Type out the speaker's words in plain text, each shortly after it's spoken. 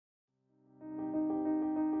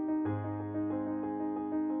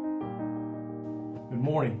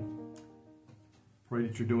morning. Pray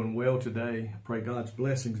that you're doing well today. I pray God's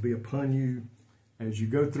blessings be upon you as you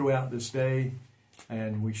go throughout this day,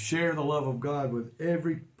 and we share the love of God with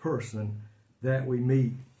every person that we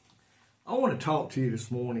meet. I want to talk to you this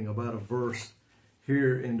morning about a verse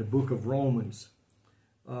here in the book of Romans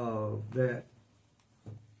that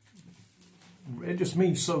it just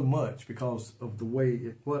means so much because of the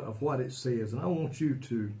way of what it says, and I want you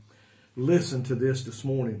to listen to this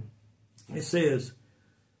morning. It says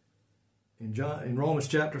in Romans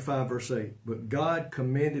chapter 5, verse 8, "But God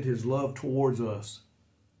commended his love towards us,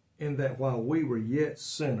 in that while we were yet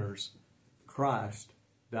sinners, Christ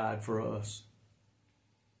died for us."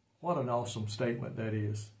 What an awesome statement that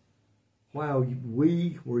is. While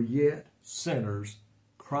we were yet sinners,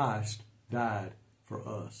 Christ died for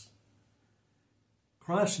us.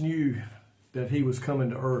 Christ knew that he was coming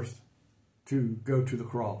to earth to go to the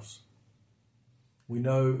cross. We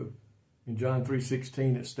know in John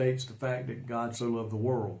 3:16 it states the fact that God so loved the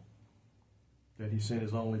world that he sent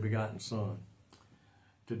his only begotten Son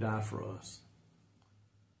to die for us.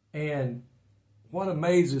 And what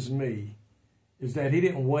amazes me is that he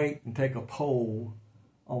didn't wait and take a poll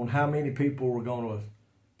on how many people were going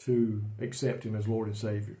to accept him as Lord and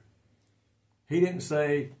Savior. He didn't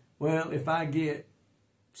say, well, if I get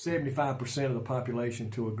 75% of the population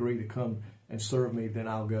to agree to come and serve me, then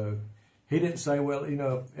I'll go. He didn't say, well,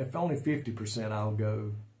 if only 50% I'll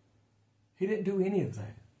go. He didn't do any of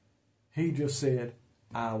that. He just said,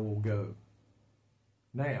 I will go.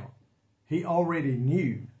 Now, he already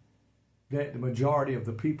knew that the majority of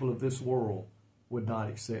the people of this world would not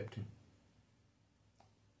accept him.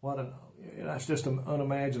 That's just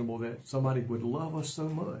unimaginable that somebody would love us so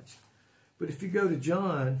much. But if you go to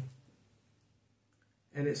John,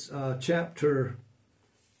 and it's chapter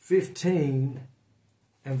 15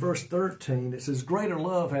 and verse 13, it says, "Greater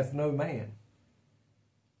love hath no man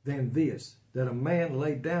than this, that a man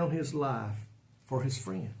lay down his life for his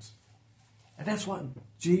friends." And that's what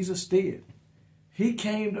Jesus did. He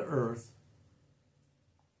came to earth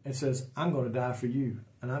and says, I'm going to die for you,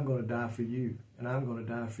 and I'm going to die for you, and I'm going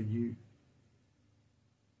to die for you.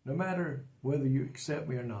 No matter whether you accept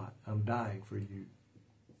me or not, I'm dying for you.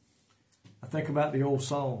 I think about the old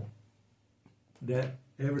song that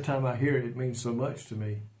every time I hear it, it means so much to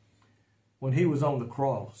me. When he was on the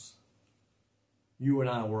cross, you and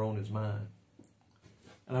I were on his mind.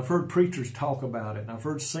 And I've heard preachers talk about it, and I've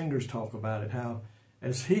heard singers talk about it, how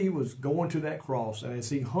as he was going to that cross, and as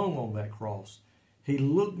he hung on that cross, he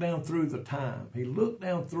looked down through the time. He looked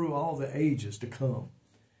down through all the ages to come.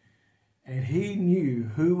 And he knew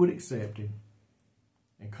who would accept him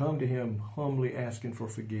and come to him humbly asking for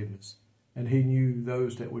forgiveness. And he knew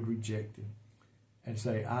those that would reject him and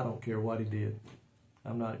say, I don't care what he did.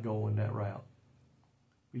 I'm not going that route.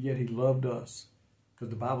 But yet he loved us, because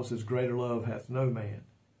the Bible says, greater love hath no man,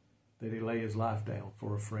 that he lay his life down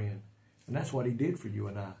for a friend. And that's what he did for you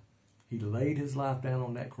and I. He laid his life down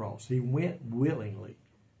on that cross. He went willingly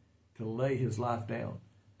to lay his life down,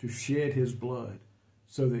 to shed his blood,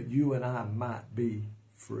 so that you and I might be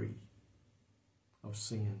free of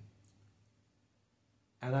sin.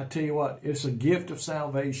 And I tell you what, it's a gift of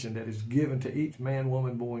salvation that is given to each man,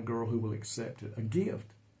 woman, boy, and girl who will accept it. A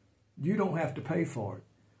gift. You don't have to pay for it.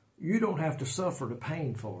 You don't have to suffer the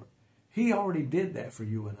pain for it. He already did that for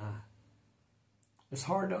you and I. It's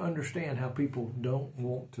hard to understand how people don't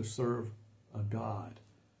want to serve a God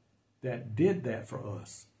that did that for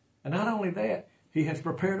us. And not only that, he has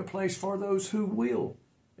prepared a place for those who will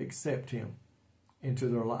accept him into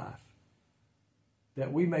their life,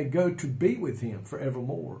 that we may go to be with him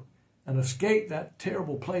forevermore and escape that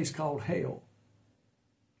terrible place called hell.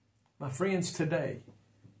 My friends, today,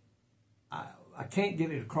 I can't get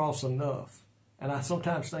it across enough. And I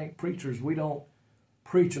sometimes think preachers, we don't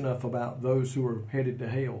preach enough about those who are headed to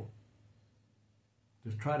hell,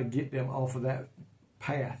 to try to get them off of that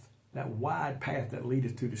path, that wide path that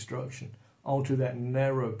leadeth to destruction, onto that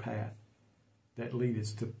narrow path that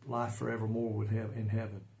leadeth to life forevermore in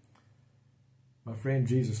heaven. My friend,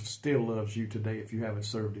 Jesus still loves you today if you haven't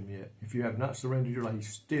served him yet. If you have not surrendered your life, he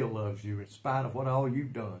still loves you in spite of what all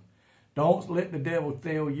you've done. Don't let the devil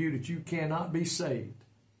tell you that you cannot be saved.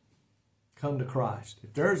 Come to Christ.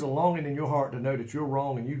 If there's a longing in your heart to know that you're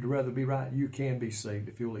wrong and you'd rather be right, you can be saved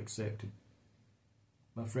if you'll accept him.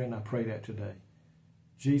 My friend, I pray that today.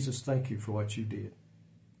 Jesus, thank you for what you did.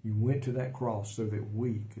 You went to that cross so that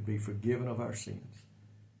we could be forgiven of our sins.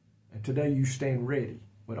 And today you stand ready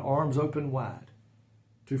with arms open wide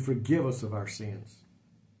to forgive us of our sins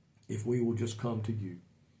if we will just come to you.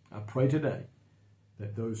 I pray today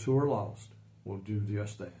that those who are lost will do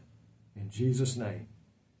just that. In Jesus' name,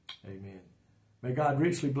 amen. May God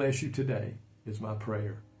richly bless you today is my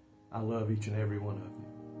prayer. I love each and every one of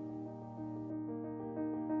you.